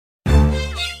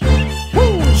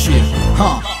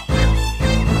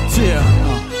Yeah.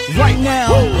 Right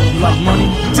now, you like money?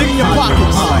 Dig in your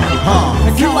pockets.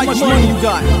 And count how much money you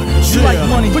got. You like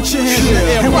money? Put your hands in the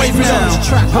air right now.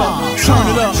 Turn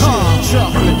it up.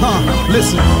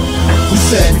 Listen. We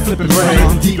said we flipping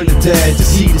bread, deep in the dead,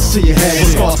 just heat it to your head.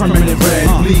 Scars permanent red,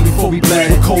 bleed before we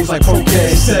bled. Codes like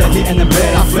Procad, instead of getting in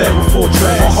bed, I fled with 4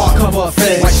 dreads. On hardcover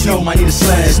affairs, white snow might need a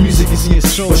sled. This music is in your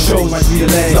show, but shows might be a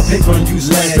leg. I pick on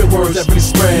use lead, spit words that really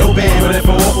spread. No band, but if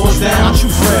I walk force down, I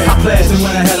choose red. I pledged and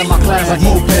went ahead of my class like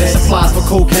moped. Supplies for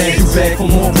cocaine, you beg for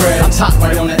more bread. I'm top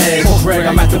right on the edge, cold bread,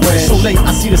 I'm at the wedge. So late,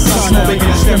 I see the sun snow baking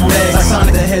and stem legs. I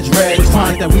Sonic the hedge red, with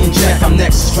chronic that we inject. I'm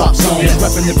next, drop zones,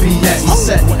 repping the BX. My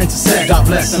set will intersect, God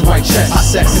bless and right check. I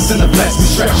sex is in the flex, we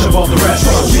stretch above the rest.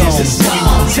 Here's this money,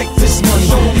 take this money,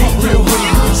 real money,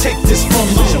 take this from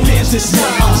me. Here's this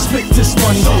money, split this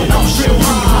money, I'll show you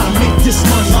how to make this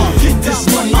money. Get this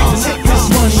money, take this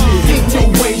money, ain't no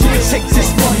way you can take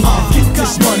this money. Get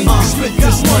this money, split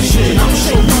this money, and I'll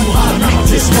show you how to make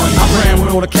this money. I ran with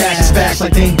all the cash and stacks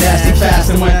like Dame Dash, they fast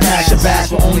and went past your bash,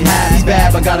 but only half. He's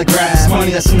bad, but gotta grab this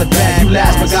money that's in the bag. You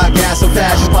last, but got gas so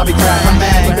fast, you probably crash. I'm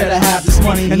mad, you better have this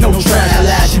money and no trash. I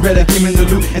lash, you better give me the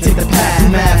loot and take the pass. You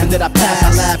mad, and did I pass?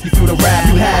 I laugh, you through the rap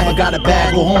you have. I got a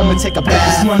bag, go home and take a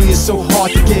bath. This money is so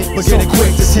hard to get, but get it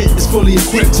quick. This hit is fully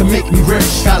equipped to make me rich.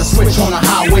 Gotta switch on the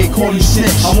highway, call you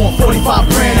snitch. I want 45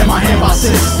 grand in my hand by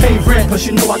 6. Pay rent, but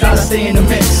you know I gotta stay in the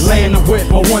mix. Laying the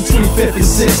whip on 125th and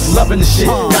 6. Loving the shit,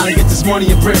 gotta get this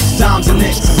money in bricks, dimes and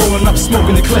nicks. Rolling up,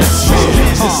 smoking the clips.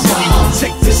 Here's this money,